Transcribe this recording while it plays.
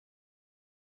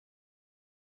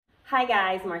Hi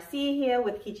guys, Marcia here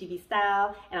with Kichibi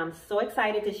Style, and I'm so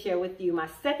excited to share with you my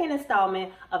second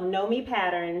installment of Know Me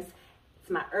patterns. It's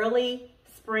my early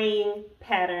spring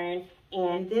pattern,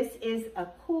 and this is a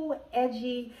cool,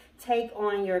 edgy take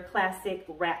on your classic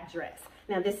wrap dress.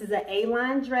 Now this is an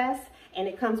A-line dress, and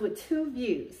it comes with two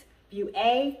views. View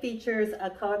A features a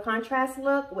color contrast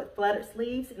look with flooded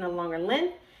sleeves and a longer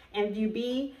length, and view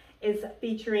B is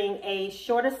featuring a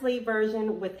shorter sleeve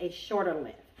version with a shorter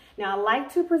length. Now, I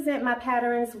like to present my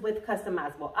patterns with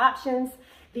customizable options.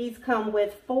 These come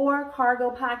with 4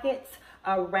 cargo pockets,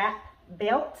 a wrap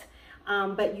belt,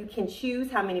 but you can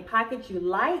choose how many pockets you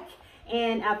like.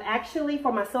 And I've actually,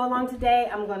 for my sew along today,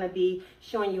 I'm going to be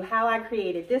showing you how I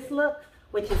created this look,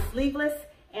 which is sleeveless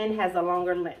and has a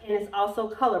longer length. And it's also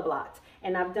color blocked.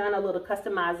 And I've done a little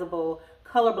customizable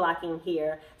color blocking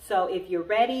here. So if you're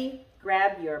ready,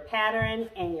 grab your pattern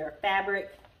and your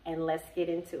fabric and let's get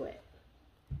into it.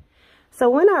 So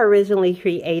when I originally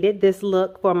created this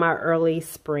look for my early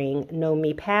spring Know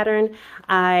Me pattern,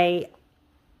 I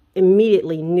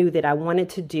immediately knew that I wanted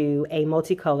to do a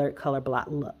multicolored color block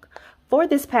look. For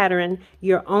this pattern,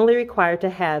 you're only required to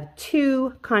have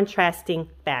 2 contrasting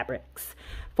fabrics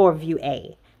for view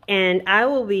A. And I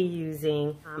will be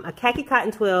using a khaki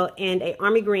cotton twill and a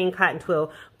army green cotton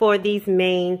twill for these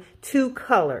main 2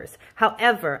 colors.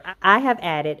 However, I have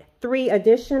added 3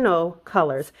 additional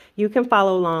colors. You can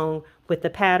follow along with the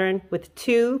pattern with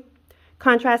 2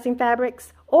 contrasting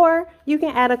fabrics, or you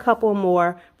can add a couple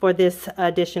more for this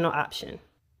additional option.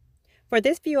 For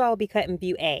this view, I will be cutting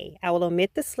view A. I will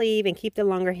omit the sleeve and keep the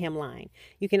longer hemline.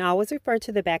 You can always refer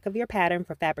to the back of your pattern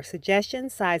for fabric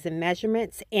suggestions, size and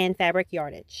measurements, and fabric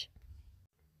yardage.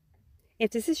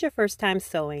 If this is your first time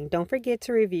sewing, don't forget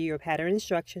to review your pattern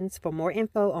instructions for more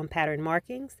info on pattern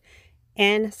markings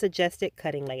and suggested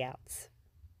cutting layouts.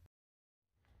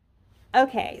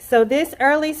 Okay, so this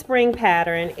early spring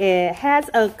pattern, it has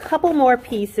a couple more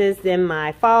pieces than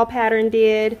my fall pattern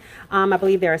did. I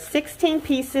believe there are 16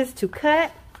 pieces to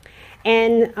cut,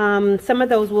 and some of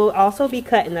those will also be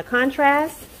cut in the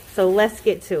contrast, so let's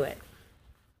get to it.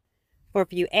 For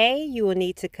view A, you will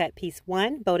need to cut piece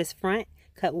 1, bodice front,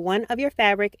 cut 1 of your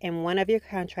fabric and 1 of your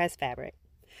contrast fabric.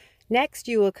 Next,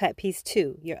 you will cut piece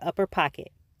 2, your upper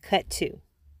pocket, cut 2.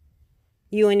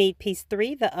 You will need piece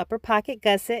 3, the upper pocket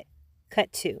gusset,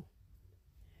 cut 2.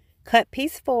 Cut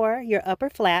piece 4, your upper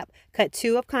flap, cut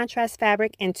 2 of contrast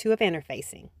fabric and 2 of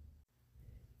interfacing.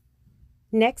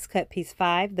 Next, cut piece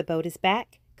 5, the bodice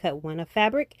back, cut 1 of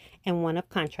fabric and 1 of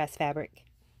contrast fabric.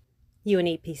 You will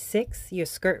need piece 6, your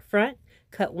skirt front,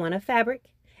 cut 1 of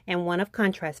fabric and 1 of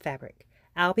contrast fabric.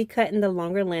 I'll be cutting the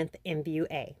longer length in view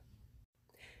A.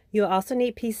 You'll also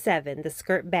need piece 7, the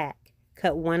skirt back,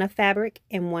 cut 1 of fabric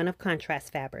and 1 of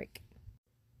contrast fabric.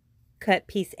 Cut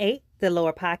piece 8, the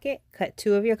lower pocket, cut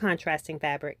 2 of your contrasting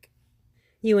fabric.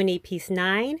 You will need piece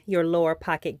 9, your lower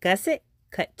pocket gusset,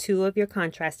 cut 2 of your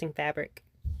contrasting fabric.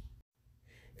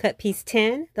 Cut piece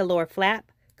 10, the lower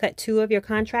flap, cut 2 of your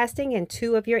contrasting and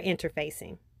 2 of your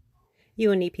interfacing. You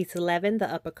will need piece 11,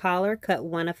 the upper collar, cut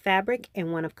 1 of fabric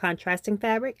and 1 of contrasting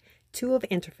fabric, 2 of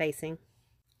interfacing.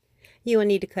 You will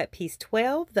need to cut piece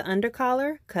 12, the under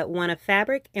collar, cut 1 of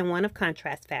fabric and 1 of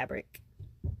contrast fabric.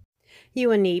 You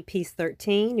will need piece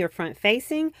 13, your front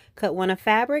facing, cut 1 of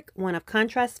fabric, 1 of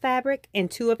contrast fabric,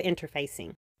 and 2 of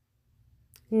interfacing.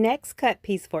 Next, cut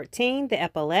piece 14, the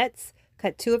epaulettes,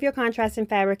 cut 2 of your contrasting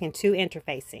fabric and 2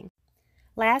 interfacing.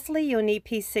 Lastly, you'll need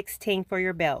piece 16 for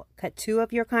your belt, cut 2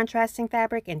 of your contrasting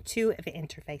fabric and 2 of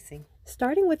interfacing.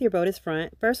 Starting with your bodice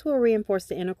front, first we'll reinforce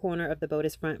the inner corner of the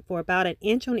bodice front for about 1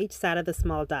 inch on each side of the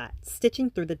small dot, stitching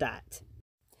through the dot.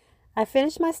 I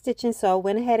finished my stitching, so I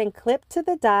went ahead and clipped to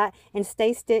the dot and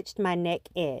stay stitched my neck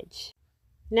edge.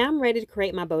 Now I'm ready to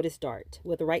create my bodice dart.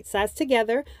 With the right sides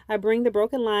together, I bring the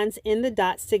broken lines in the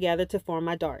dots together to form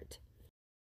my dart.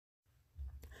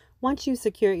 Once you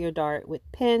secure your dart with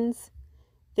pins,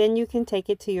 then you can take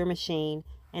it to your machine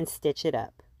and stitch it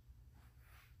up.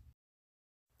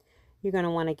 You're going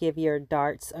to want to give your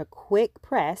darts a quick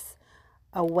press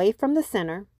away from the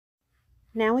center.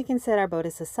 Now we can set our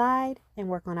bodice aside and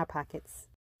work on our pockets.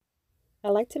 I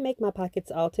like to make my pockets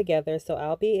all together, so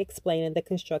I'll be explaining the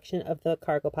construction of the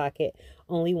cargo pocket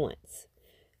only once.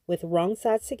 With wrong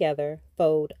sides together,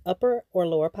 fold upper or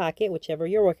lower pocket, whichever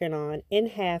you're working on, in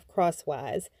half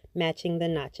crosswise, matching the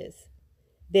notches.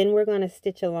 Then we're going to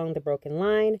stitch along the broken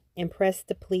line and press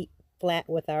the pleat flat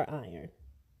with our iron.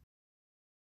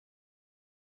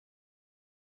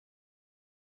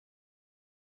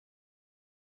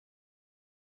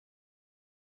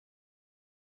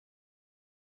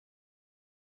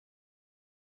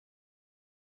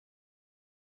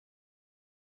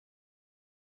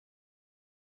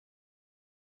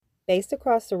 baste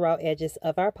across the raw edges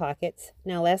of our pockets.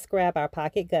 Now let's grab our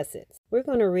pocket gussets. We're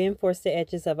going to reinforce the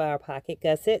edges of our pocket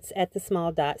gussets at the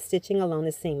small dot, stitching along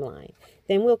the seam line.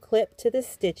 Then we'll clip to the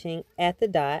stitching at the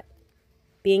dot,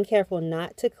 being careful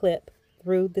not to clip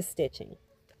through the stitching.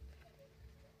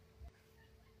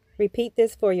 Repeat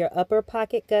this for your upper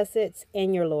pocket gussets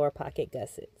and your lower pocket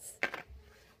gussets.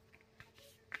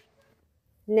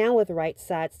 Now with right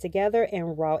sides together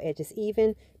and raw edges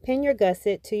even, pin your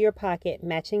gusset to your pocket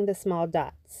matching the small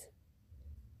dots.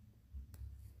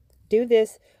 Do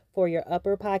this for your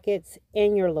upper pockets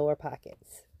and your lower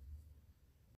pockets.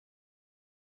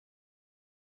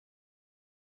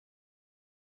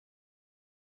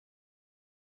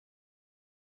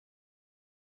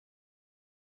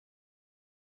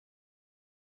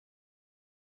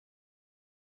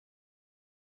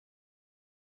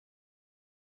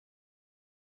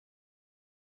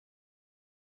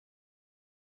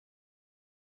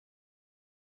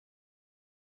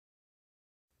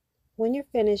 When you're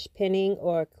finished pinning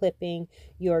or clipping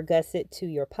your gusset to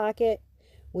your pocket,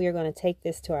 we are going to take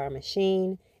this to our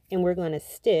machine and we're going to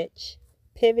stitch,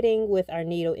 pivoting with our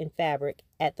needle and fabric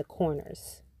at the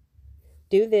corners.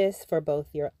 Do this for both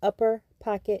your upper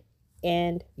pocket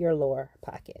and your lower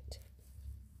pocket.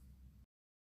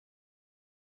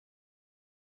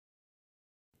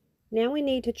 Now we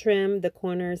need to trim the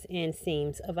corners and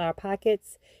seams of our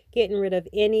pockets, getting rid of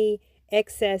any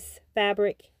excess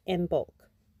fabric and bulk.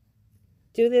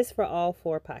 Do this for all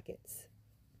 4 pockets.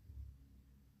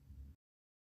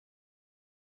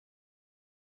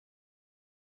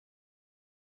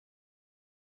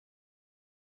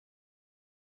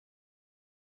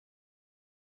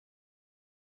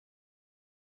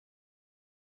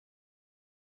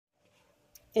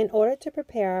 In order to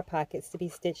prepare our pockets to be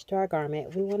stitched to our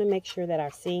garment, we want to make sure that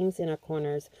our seams and our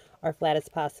corners are flat as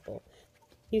possible.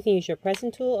 You can use your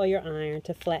pressing tool or your iron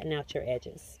to flatten out your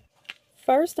edges.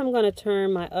 First, I'm going to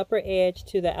turn my upper edge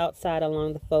to the outside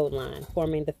along the fold line,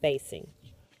 forming the facing.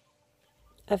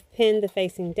 I've pinned the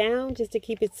facing down just to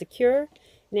keep it secure.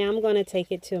 Now I'm going to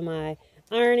take it to my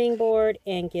ironing board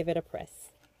and give it a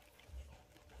press.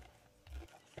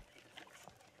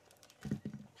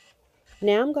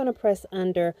 Now I'm going to press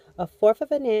under 1/4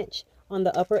 of an inch on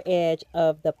the upper edge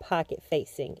of the pocket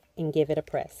facing and give it a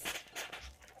press.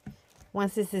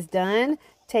 Once this is done,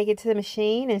 take it to the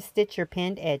machine and stitch your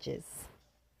pinned edges.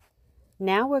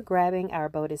 Now we're grabbing our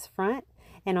bodice front,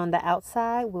 and on the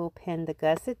outside we'll pin the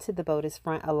gusset to the bodice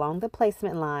front along the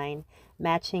placement line,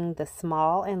 matching the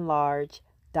small and large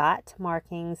dot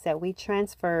markings that we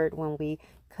transferred when we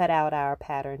cut out our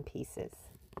pattern pieces.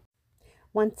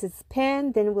 Once it's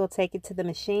pinned, then we'll take it to the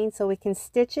machine so we can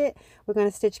stitch it. We're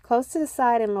going to stitch close to the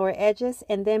side and lower edges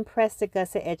and then press the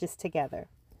gusset edges together.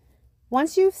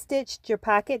 Once you've stitched your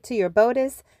pocket to your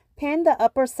bodice, pin the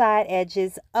upper side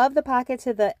edges of the pocket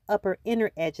to the upper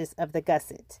inner edges of the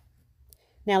gusset.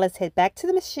 Now let's head back to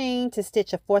the machine to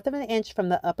stitch 1/4 of an inch from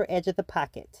the upper edge of the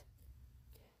pocket.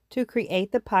 To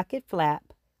create the pocket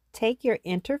flap, take your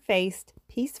interfaced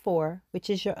piece 4,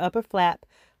 which is your upper flap,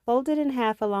 fold it in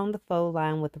half along the fold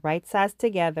line with right sides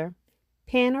together,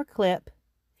 pin or clip,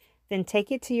 then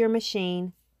take it to your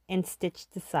machine and stitch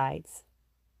the sides.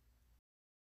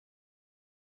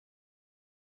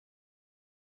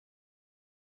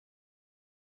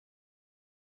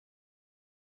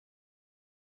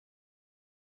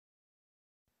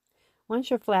 Once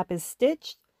your flap is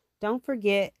stitched, don't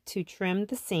forget to trim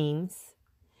the seams.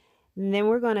 And then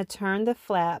we're going to turn the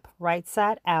flap right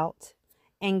side out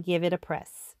and give it a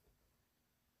press.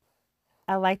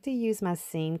 I like to use my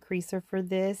seam creaser for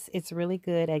this. It's really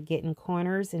good at getting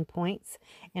corners and points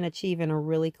and achieving a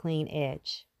really clean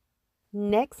edge.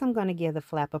 Next, I'm going to give the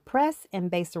flap a press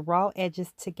and baste the raw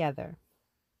edges together.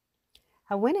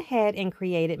 I went ahead and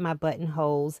created my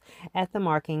buttonholes at the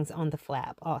markings on the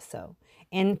flap also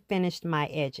and finished my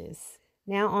edges.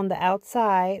 Now on the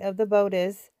outside of the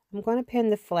bodice, I'm going to pin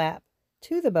the flap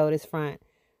to the bodice front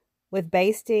with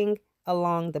basting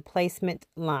along the placement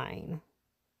line.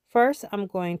 First, I'm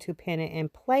going to pin it in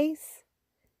place,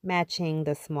 matching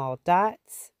the small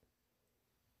dots,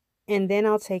 and then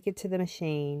I'll take it to the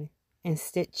machine and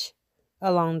stitch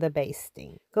along the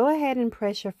basting. Go ahead and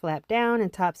press your flap down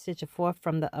and top stitch 1/4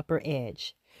 from the upper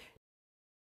edge.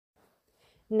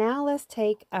 Now let's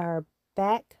take our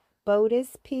back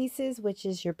bodice pieces, which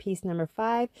is your piece number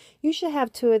 5. You should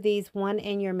have 2 of these, one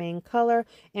in your main color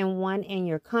and one in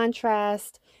your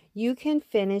contrast. You can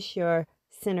finish your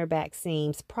center back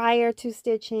seams prior to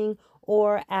stitching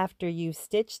or after you've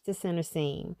stitched the center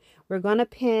seam. We're going to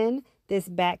pin this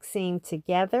back seam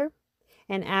together,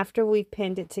 and after we've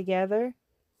pinned it together,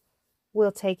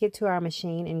 we'll take it to our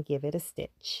machine and give it a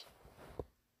stitch.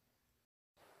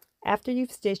 After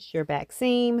you've stitched your back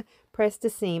seam, press the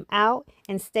seam out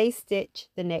and stay stitch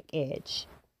the neck edge.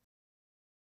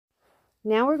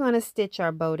 Now we're going to stitch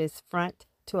our bodice front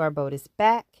to our bodice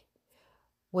back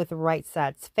with right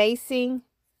sides facing.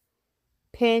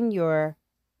 Pin your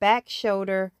back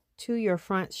shoulder to your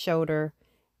front shoulder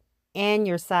and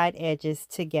your side edges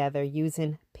together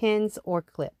using pins or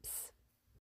clips.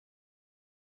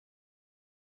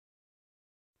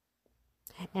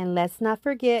 And let's not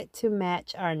forget to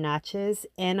match our notches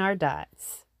and our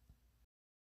dots.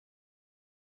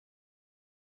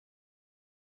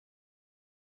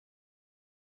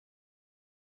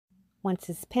 Once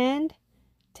it's pinned,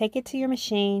 take it to your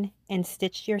machine and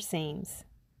stitch your seams.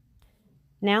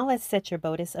 Now let's set your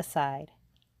bodice aside.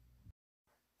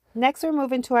 Next, we're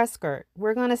moving to our skirt.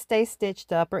 We're going to stay stitch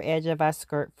the upper edge of our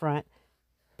skirt front,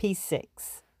 piece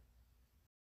 6.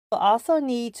 We'll also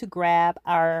need to grab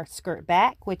our skirt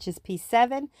back, which is piece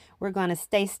 7. We're going to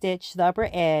stay stitch the upper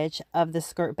edge of the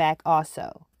skirt back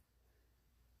also.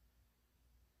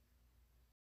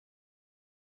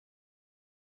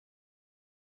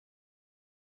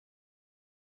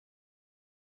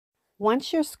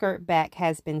 Once your skirt back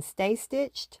has been stay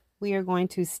stitched, we are going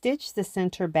to stitch the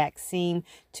center back seam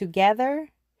together.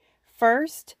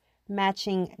 First,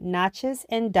 matching notches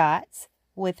and dots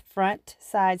with front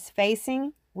sides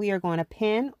facing, we are going to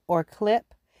pin or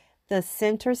clip the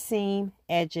center seam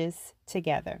edges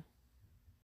together.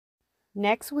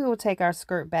 Next, we will take our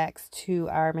skirt backs to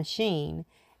our machine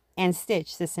and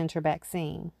stitch the center back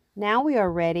seam. Now we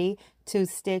are ready to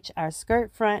stitch our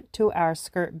skirt front to our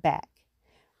skirt back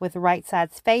with right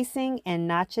sides facing and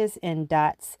notches and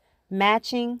dots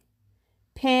matching.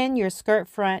 Pin your skirt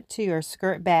front to your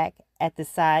skirt back at the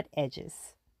side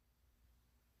edges.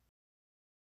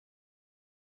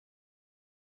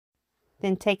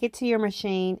 Then take it to your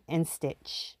machine and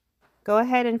stitch. Go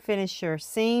ahead and finish your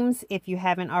seams if you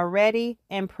haven't already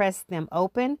and press them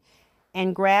open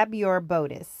and grab your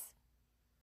bodice.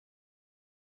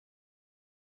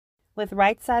 With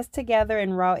right sides together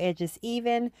and raw edges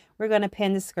even, we're going to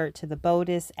pin the skirt to the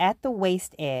bodice at the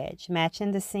waist edge,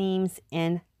 matching the seams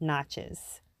and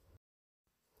notches.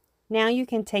 Now you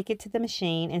can take it to the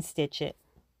machine and stitch it.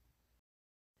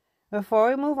 Before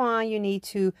we move on, you need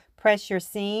to press your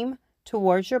seam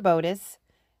towards your bodice.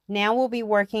 Now we'll be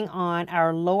working on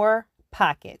our lower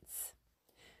pockets.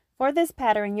 For this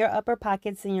pattern, your upper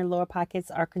pockets and your lower pockets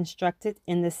are constructed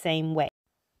in the same way.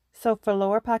 So for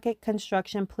lower pocket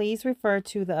construction, please refer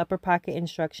to the upper pocket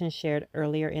instructions shared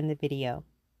earlier in the video.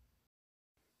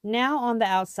 Now on the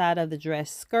outside of the dress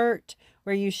skirt,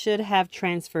 where you should have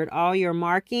transferred all your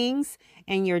markings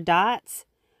and your dots,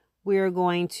 we're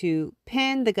going to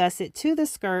pin the gusset to the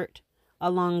skirt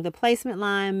along the placement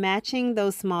line, matching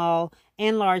those small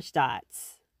and large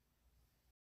dots.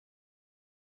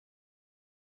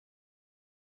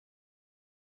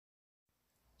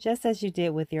 Just as you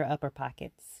did with your upper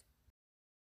pockets.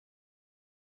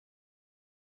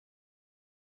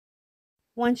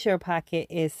 Once your pocket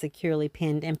is securely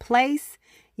pinned in place,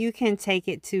 you can take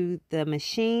it to the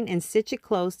machine and stitch it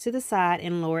close to the side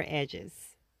and lower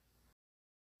edges.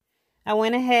 I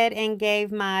went ahead and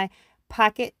gave my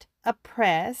pocket a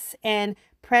press and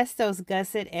press those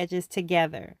gusset edges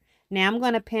together. Now I'm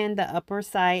going to pin the upper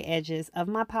side edges of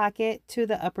my pocket to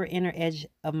the upper inner edge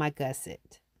of my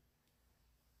gusset.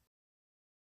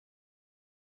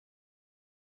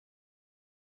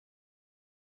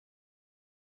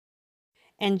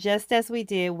 And just as we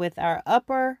did with our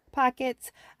upper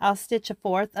pockets, I'll stitch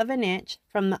 1/4 of an inch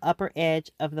from the upper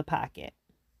edge of the pocket.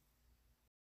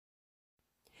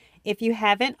 If you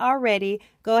haven't already,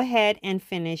 go ahead and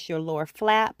finish your lower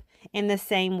flap in the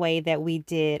same way that we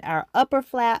did our upper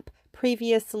flap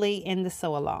previously in the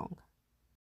sew along.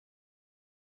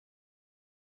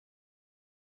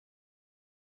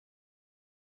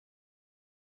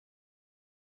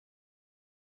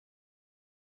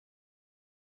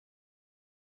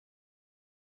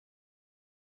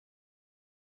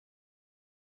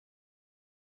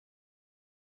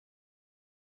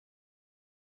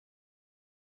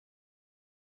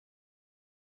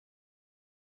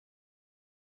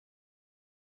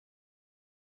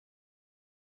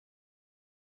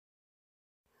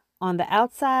 On the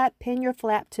outside, pin your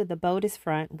flap to the bodice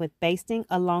front with basting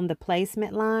along the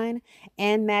placement line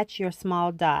and match your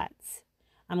small dots.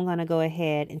 I'm going to go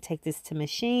ahead and take this to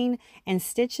machine and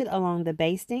stitch it along the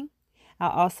basting. I'll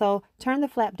also turn the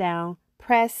flap down,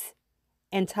 press,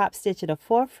 and top stitch it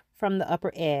 1/4 from the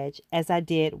upper edge as I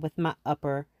did with my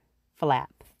upper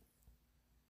flap.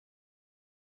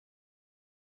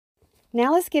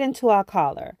 Now let's get into our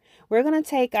collar. We're going to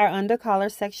take our under collar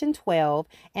section 12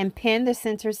 and pin the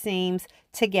center seams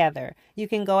together. You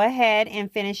can go ahead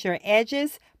and finish your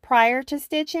edges prior to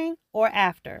stitching or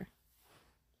after.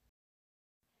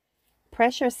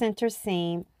 Press your center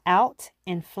seam out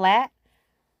and flat.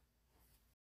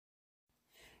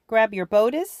 Grab your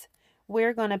bodice.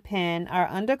 We're going to pin our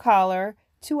under collar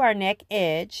to our neck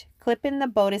edge, clipping the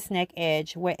bodice neck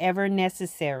edge wherever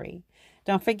necessary.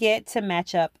 Don't forget to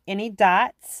match up any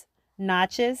dots,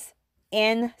 notches,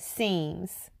 and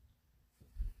seams.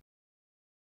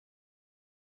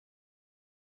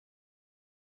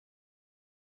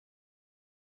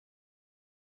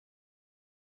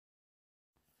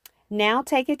 Now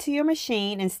take it to your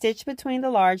machine and stitch between the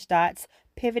large dots,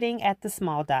 pivoting at the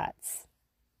small dots.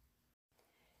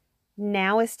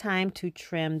 Now it's time to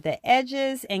trim the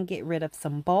edges and get rid of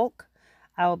some bulk.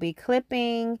 I will be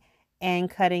clipping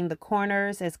and cutting the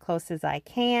corners as close as I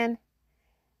can,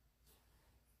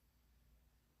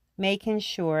 making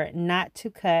sure not to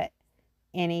cut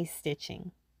any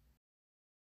stitching.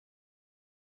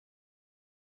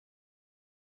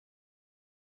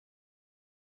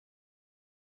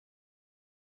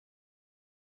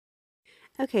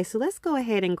 Okay, so let's go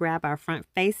ahead and grab our front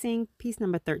facing piece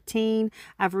number 13.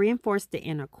 I've reinforced the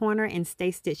inner corner and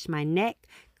stay stitched my neck,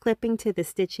 clipping to the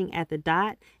stitching at the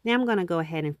dot. Now I'm going to go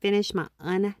ahead and finish my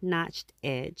unnotched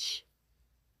edge.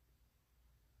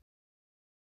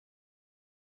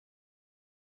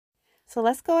 So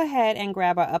let's go ahead and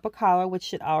grab our upper collar, which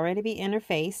should already be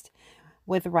interfaced.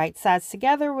 With right sides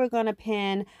together, we're going to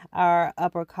pin our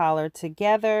upper collar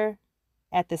together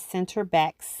at the center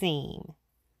back seam.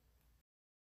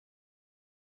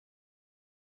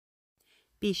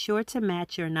 Be sure to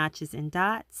match your notches and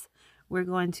dots. We're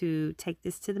going to take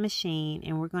this to the machine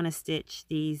and we're going to stitch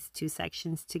these two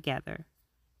sections together.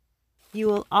 You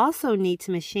will also need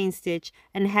to machine stitch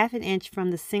 1/2 inch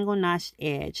from the single notched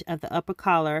edge of the upper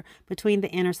collar between the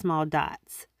inner small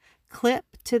dots. Clip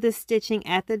to the stitching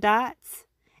at the dots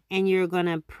and you're going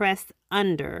to press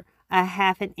under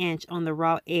 1/2 inch on the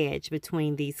raw edge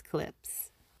between these clips.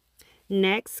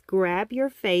 Next, grab your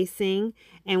facing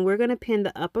and we're going to pin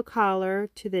the upper collar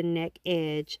to the neck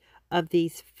edge of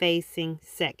these facing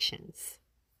sections.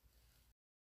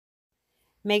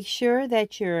 Make sure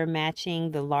that you're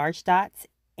matching the large dots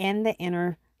and the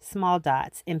inner small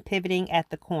dots and pivoting at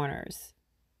the corners.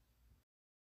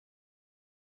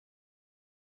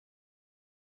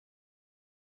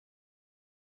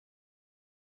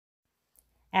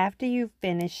 After you've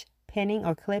finished pinning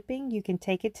or clipping, you can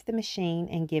take it to the machine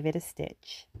and give it a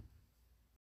stitch.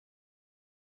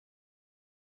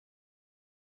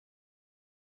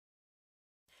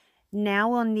 Now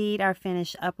we'll need our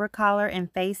finished upper collar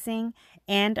and facing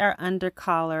and our under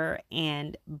collar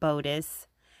and bodice.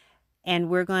 And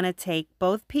we're going to take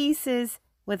both pieces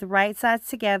with right sides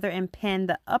together and pin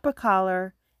the upper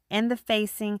collar and the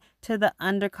facing to the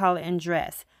under collar and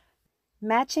dress.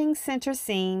 Matching center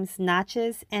seams,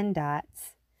 notches, and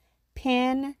dots.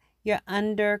 Pin your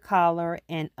under collar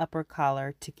and upper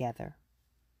collar together.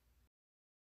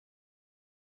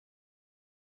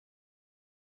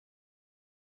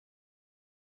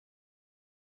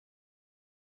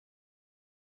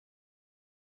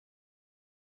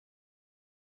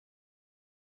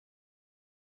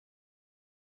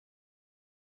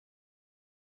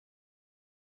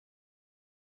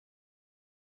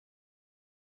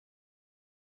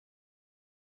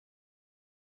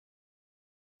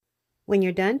 When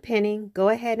you're done pinning, go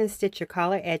ahead and stitch your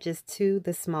collar edges to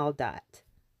the small dot.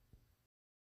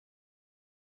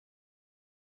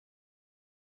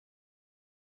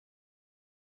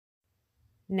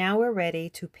 Now we're ready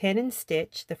to pin and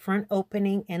stitch the front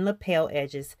opening and lapel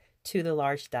edges to the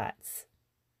large dots.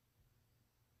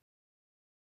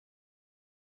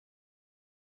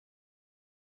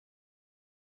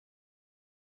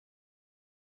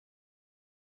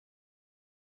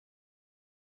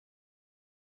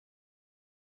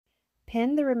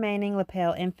 Pin the remaining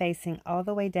lapel and facing all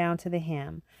the way down to the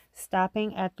hem,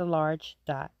 stopping at the large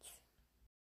dots.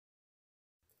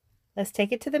 Let's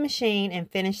take it to the machine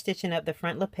and finish stitching up the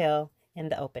front lapel in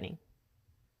the opening.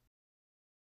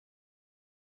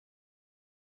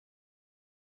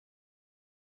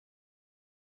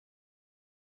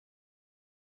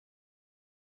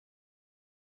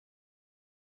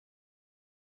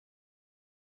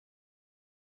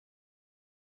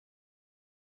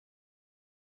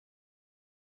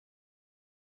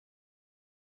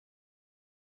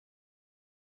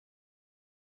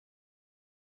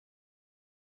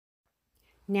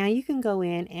 Now you can go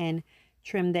in and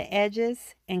trim the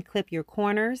edges and clip your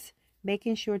corners,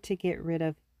 making sure to get rid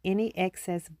of any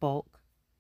excess bulk.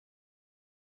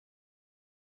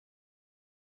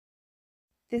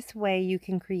 This way you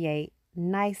can create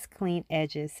nice clean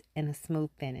edges and a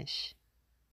smooth finish.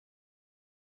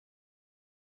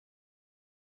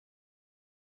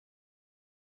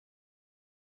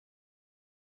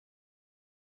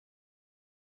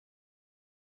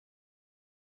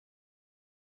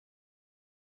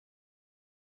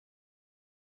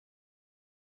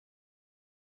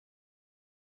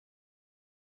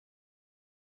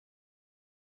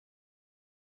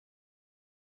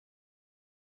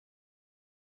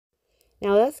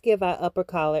 Now let's give our upper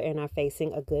collar and our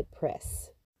facing a good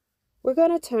press. We're going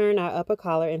to turn our upper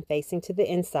collar and facing to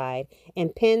the inside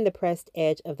and pin the pressed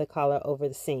edge of the collar over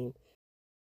the seam.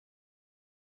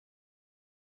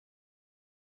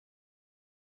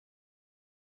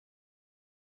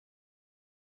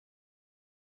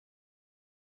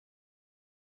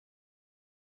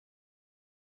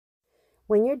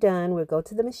 When you're done, we'll go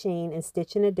to the machine and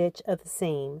stitch in a ditch of the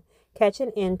seam, catch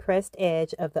an end pressed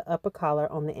edge of the upper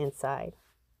collar on the inside.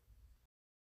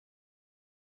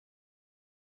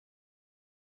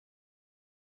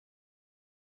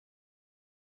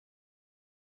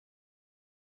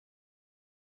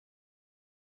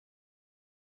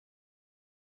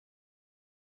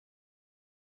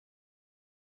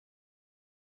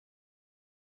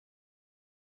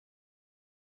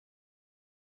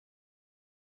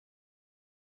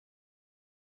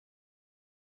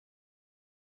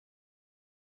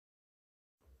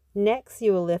 Next,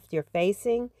 you will lift your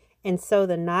facing and sew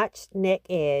the notched neck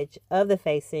edge of the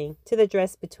facing to the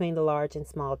dress between the large and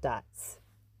small dots.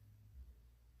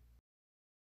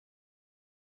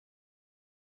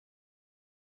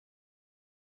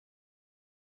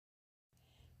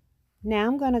 Now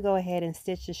I'm going to go ahead and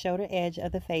stitch the shoulder edge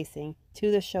of the facing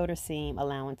to the shoulder seam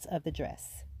allowance of the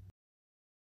dress.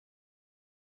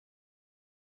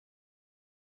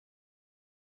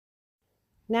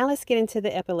 Now let's get into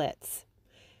the epaulettes.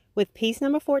 With piece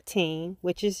number 14,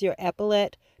 which is your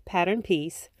epaulette pattern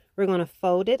piece, we're going to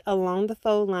fold it along the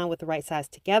fold line with the right sides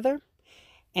together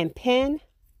and pin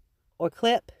or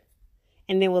clip,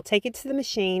 and then we'll take it to the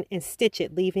machine and stitch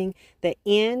it, leaving the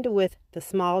end with the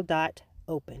small dot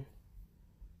open.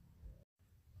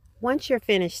 Once you're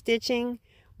finished stitching,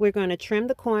 we're going to trim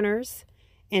the corners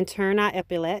and turn our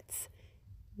epaulettes.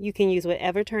 You can use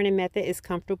whatever turning method is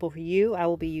comfortable for you. I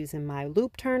will be using my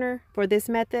loop turner for this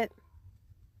method.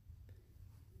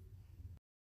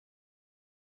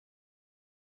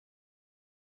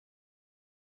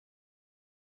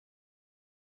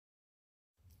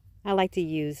 I like to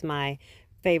use my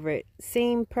favorite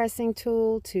seam pressing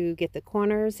tool to get the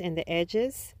corners and the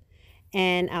edges,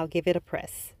 and I'll give it a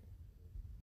press.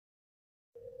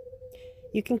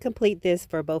 You can complete this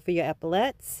for both of your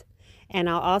epaulettes, and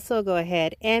I'll also go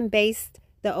ahead and baste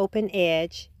the open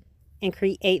edge and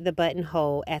create the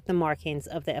buttonhole at the markings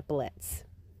of the epaulettes.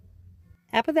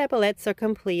 After the epaulettes are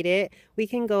completed, we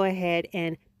can go ahead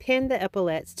and pin the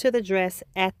epaulettes to the dress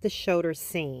at the shoulder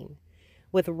seam,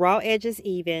 with raw edges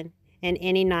even and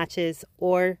any notches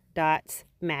or dots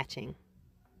matching.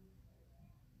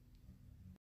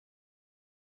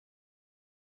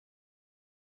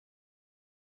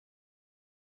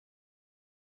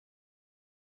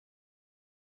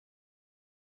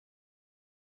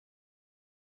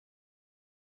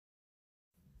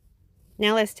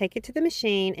 Now let's take it to the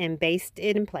machine and baste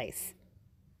it in place.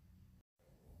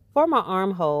 For my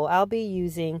armhole, I'll be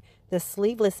using the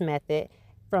sleeveless method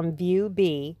from View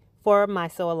B for my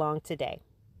sew along today.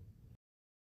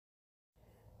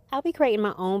 I'll be creating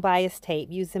my own bias tape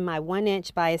using my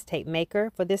 1-inch bias tape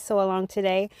maker for this sew along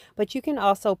today, but you can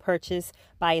also purchase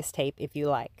bias tape if you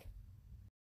like.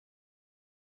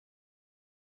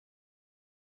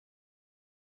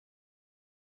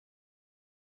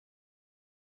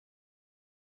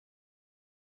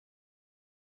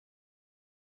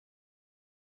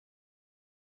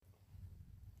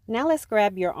 Now let's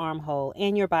grab your armhole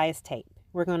and your bias tape.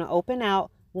 We're going to open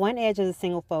out one edge of the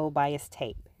single fold bias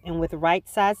tape, and with the right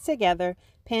sides together,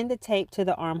 pin the tape to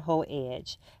the armhole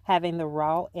edge, having the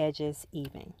raw edges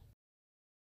even.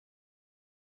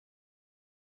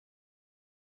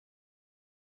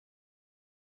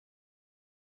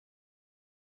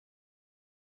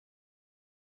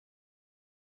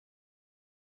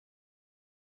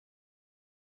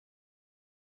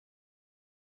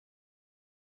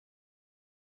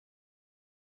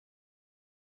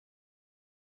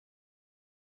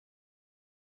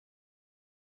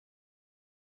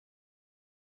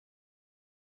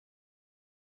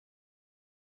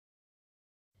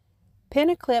 Pin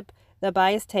or clip the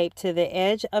bias tape to the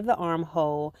edge of the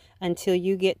armhole until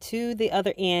you get to the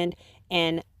other end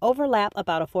and overlap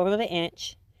about 1/4 of an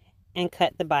inch and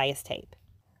cut the bias tape.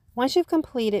 Once you've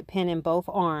completed pinning both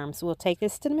arms, we'll take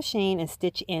this to the machine and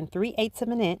stitch in 3/8 of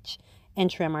an inch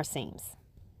and trim our seams.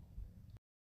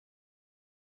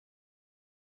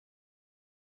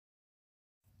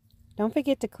 Don't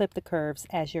forget to clip the curves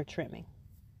as you're trimming.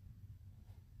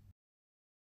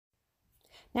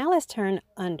 Now let's turn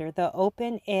under the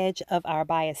open edge of our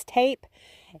bias tape,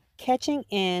 catching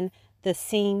in the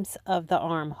seams of the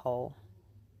armhole,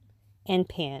 and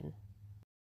pin.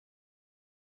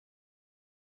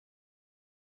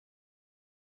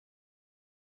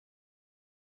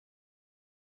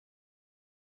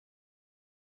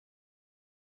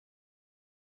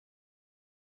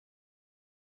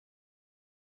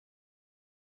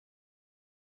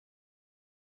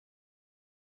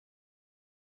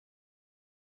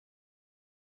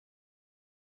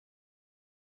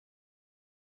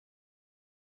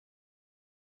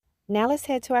 Now let's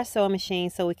head to our sewing machine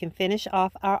so we can finish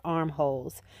off our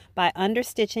armholes by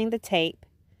understitching the tape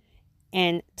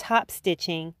and top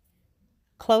stitching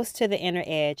close to the inner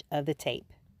edge of the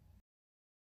tape.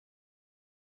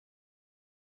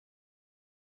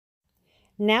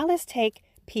 Now let's take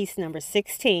piece number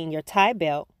 16, your tie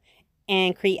belt,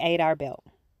 and create our belt.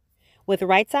 With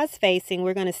right sides facing,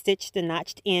 we're going to stitch the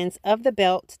notched ends of the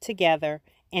belt together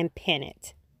and pin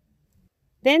it.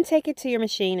 Then take it to your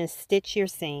machine and stitch your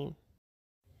seam.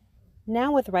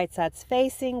 Now with right sides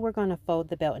facing, we're going to fold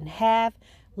the belt in half,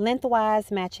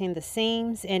 lengthwise matching the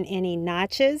seams and any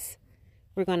notches.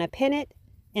 We're going to pin it,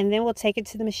 and then we'll take it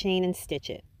to the machine and stitch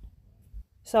it.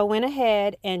 So I went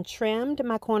ahead and trimmed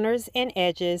my corners and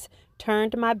edges,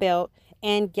 turned my belt,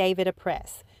 and gave it a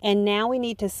press. And now we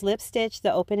need to slip stitch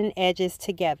the opening edges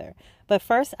together. But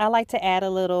first I like to add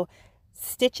a little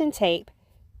stitch and tape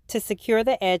to secure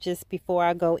the edges before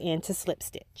I go into slip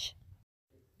stitch.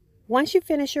 Once you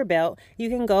finish your belt, you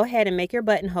can go ahead and make your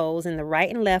buttonholes in the right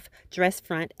and left dress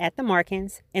front at the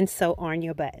markings and sew on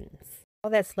your buttons. All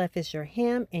that's left is your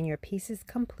hem and your piece is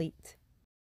complete.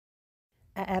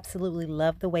 I absolutely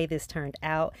love the way this turned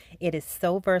out. It is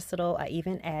so versatile. I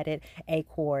even added a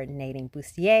coordinating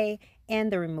bustier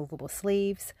and the removable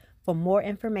sleeves. For more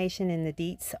information and the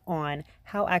deets on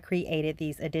how I created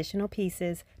these additional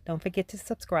pieces, don't forget to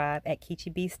subscribe at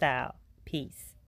Kichi B Style. Peace.